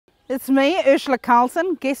It's me, Urzila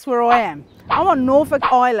Carlson. Guess where I am? I'm on Norfolk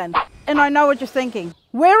Island, and I know what you're thinking.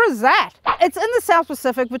 Where is that? It's in the South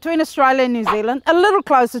Pacific between Australia and New Zealand, a little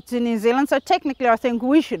closer to New Zealand, so technically I think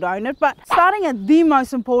we should own it, but starting at the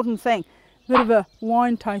most important thing, a bit of a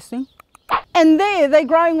wine tasting. And there they're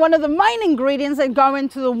growing one of the main ingredients that go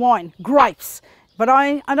into the wine, grapes. But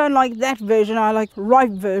I don't like that version, I like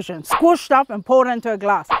ripe version, squished up and poured into a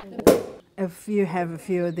glass. If you have a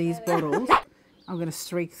few of these bottles, I'm going to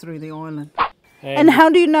streak through the island. And how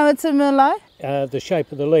do you know it's a Merlot? The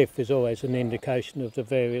shape of the leaf is always an indication of the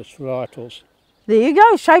various varietals. There you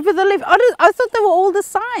go, shape of the leaf. I thought they were all the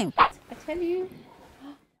same. I tell you,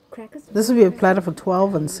 crackers. This will be a platter for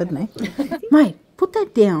 12 in Sydney. Mate, put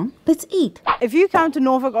that down, let's eat. If you come to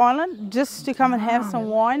Norfolk Island just to come and have some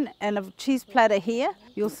wine and a cheese platter here,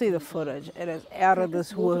 you'll see the footage. It is out of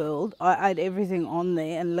this world. I ate everything on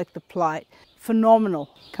there and licked the plate. Phenomenal.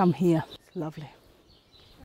 Come here, it's lovely.